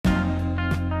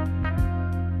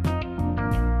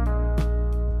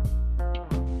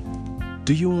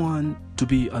Do you want to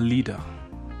be a leader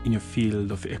in your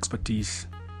field of expertise?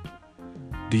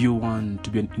 Do you want to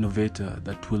be an innovator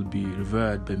that will be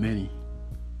revered by many?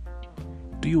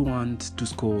 Do you want to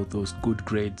score those good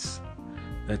grades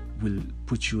that will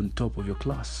put you on top of your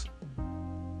class?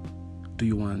 Do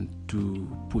you want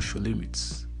to push your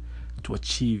limits, to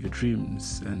achieve your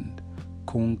dreams and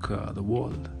conquer the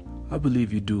world? I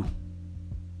believe you do.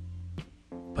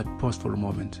 But pause for a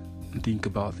moment and think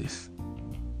about this.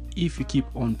 If you keep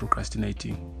on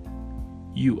procrastinating,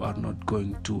 you are not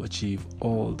going to achieve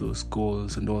all those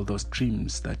goals and all those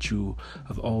dreams that you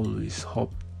have always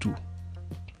hoped to.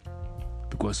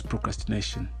 Because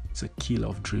procrastination is a killer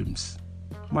of dreams.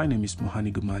 My name is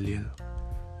Mohani Gamaliel,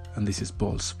 and this is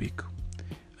Ball Speak.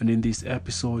 And in this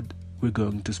episode, we're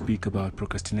going to speak about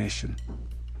procrastination.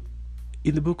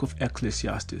 In the book of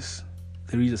Ecclesiastes,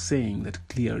 there is a saying that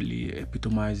clearly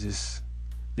epitomizes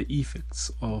the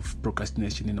effects of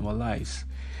procrastination in our lives.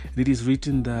 It is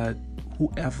written that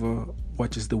whoever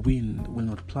watches the wind will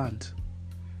not plant,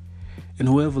 and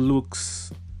whoever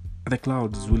looks at the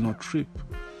clouds will not reap.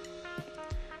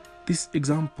 This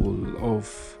example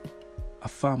of a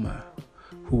farmer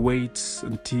who waits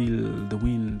until the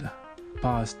wind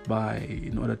passed by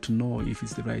in order to know if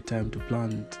it's the right time to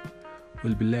plant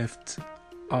will be left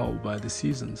out by the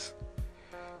seasons.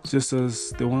 Just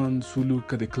as the ones who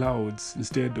look at the clouds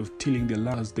instead of tilling their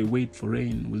lands, they wait for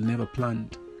rain, will never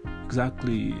plant.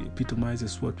 Exactly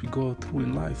epitomizes what we go through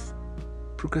in life.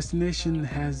 Procrastination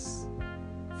has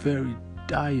very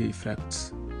dire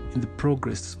effects in the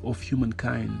progress of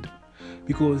humankind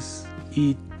because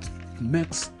it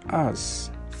makes us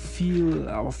fill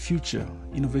our future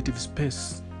innovative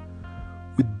space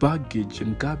with baggage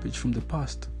and garbage from the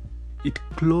past. It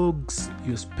clogs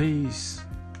your space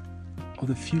of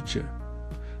the future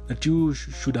that you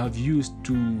should have used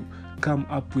to come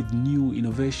up with new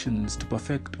innovations to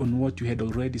perfect on what you had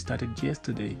already started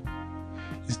yesterday.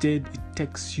 Instead, it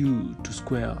takes you to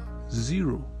square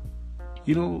zero.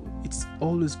 It's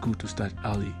always good to start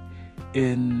early.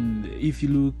 And if you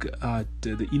look at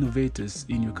the innovators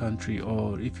in your country,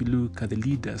 or if you look at the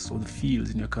leaders of the fields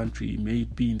in your country, may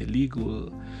it be in the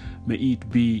legal, may it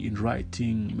be in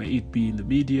writing, may it be in the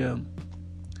media,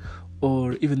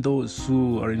 or even those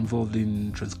who are involved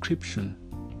in transcription,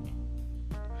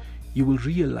 you will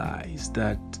realize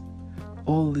that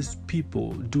all these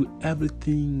people do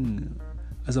everything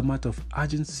as a matter of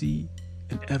urgency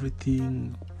and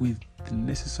everything with the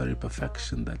necessary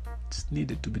perfection that's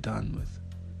needed to be done with.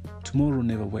 Tomorrow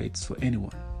never waits for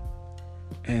anyone,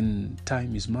 and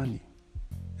time is money,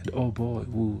 and oh boy,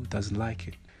 who doesn't like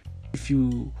it? If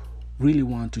you really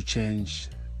want to change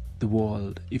the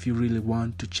world, if you really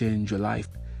want to change your life,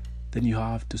 then you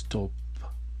have to stop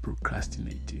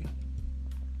procrastinating.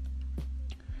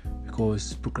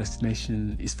 Because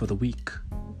procrastination is for the weak.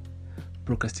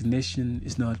 Procrastination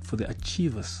is not for the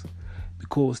achievers,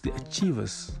 because the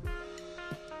achievers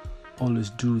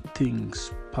always do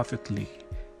things perfectly.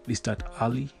 They start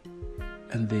early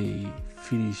and they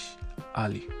finish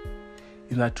early.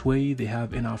 In that way, they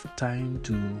have enough time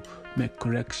to make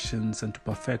corrections and to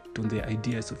perfect on their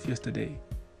ideas of yesterday.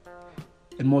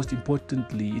 And most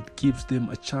importantly, it gives them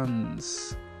a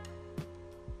chance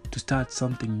to start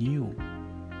something new,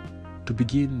 to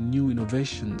begin new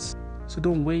innovations. So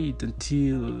don't wait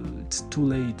until it's too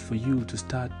late for you to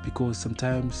start, because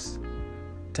sometimes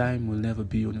time will never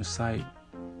be on your side.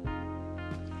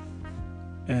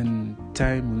 And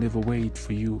time will never wait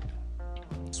for you.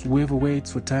 So whoever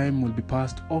waits for time will be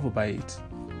passed over by it,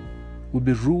 will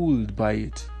be ruled by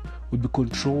it, will be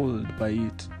controlled by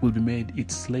it, will be made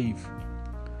its slave.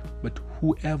 But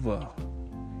whoever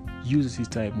uses his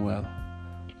time well,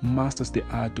 masters the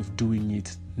art of doing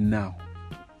it now,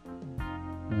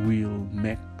 will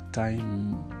make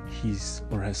time his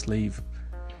or her slave,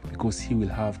 because he will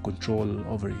have control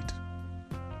over it.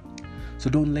 So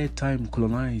don't let time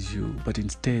colonize you, but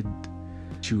instead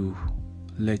you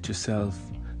let yourself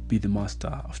be the master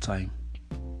of time.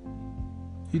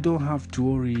 You don't have to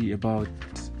worry about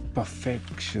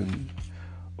perfection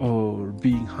or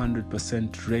being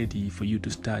 100% ready for you to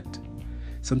start.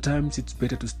 Sometimes it's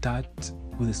better to start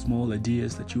with the small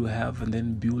ideas that you have and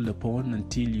then build upon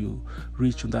until you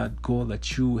reach on that goal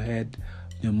that you had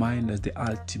in your mind as the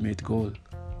ultimate goal.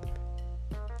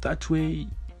 That way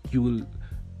you will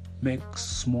make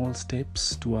small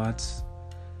steps towards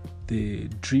the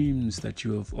dreams that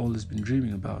you have always been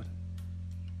dreaming about.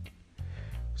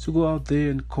 So go out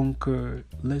there and conquer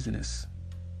laziness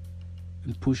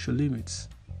and push your limits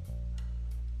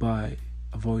by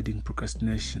avoiding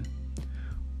procrastination.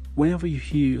 Whenever you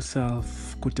hear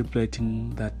yourself contemplating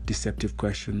that deceptive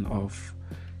question of,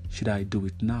 should I do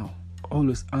it now?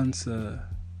 Always answer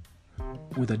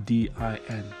with a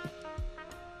DIN,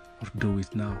 or do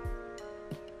it now.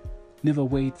 Never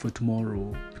wait for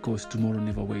tomorrow, because tomorrow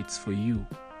never waits for you.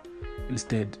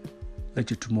 Instead, let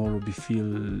your tomorrow be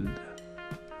filled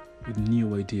with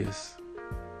new ideas,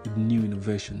 with new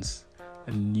innovations,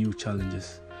 and new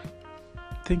challenges.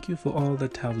 Thank you for all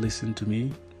that have listened to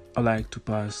me. I'd like to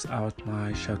pass out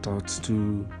my shout-outs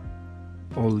to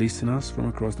all listeners from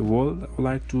across the world. I'd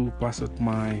like to pass out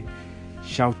my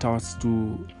shout-outs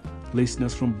to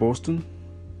listeners from Boston,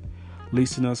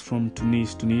 listeners from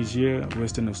Tunisia,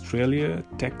 Western Australia,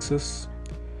 Texas,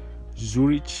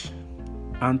 Zurich,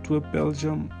 Antwerp,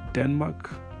 Belgium, Denmark,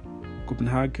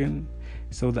 Copenhagen,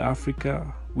 South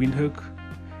Africa, Windhoek,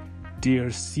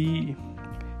 DRC,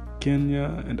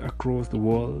 Kenya, and across the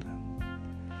world.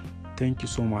 Thank you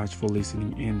so much for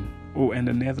listening in. Oh, and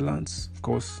the Netherlands, of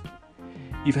course.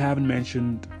 If I haven't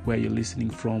mentioned where you're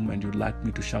listening from and you'd like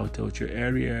me to shout out your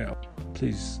area,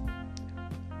 please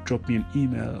drop me an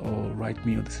email or write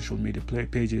me on the social media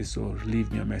pages or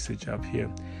leave me a message up here.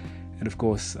 And of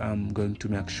course, I'm going to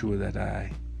make sure that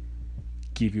I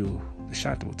give you the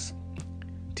shoutouts.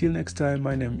 Till next time,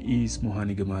 my name is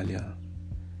Mohani Gamalia.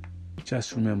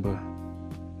 Just remember,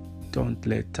 don't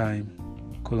let time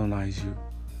colonize you,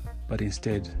 but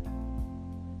instead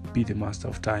be the master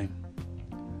of time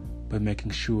by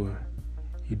making sure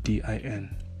you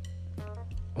DIN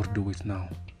or do it now.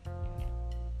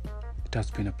 It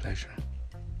has been a pleasure.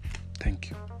 Thank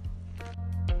you.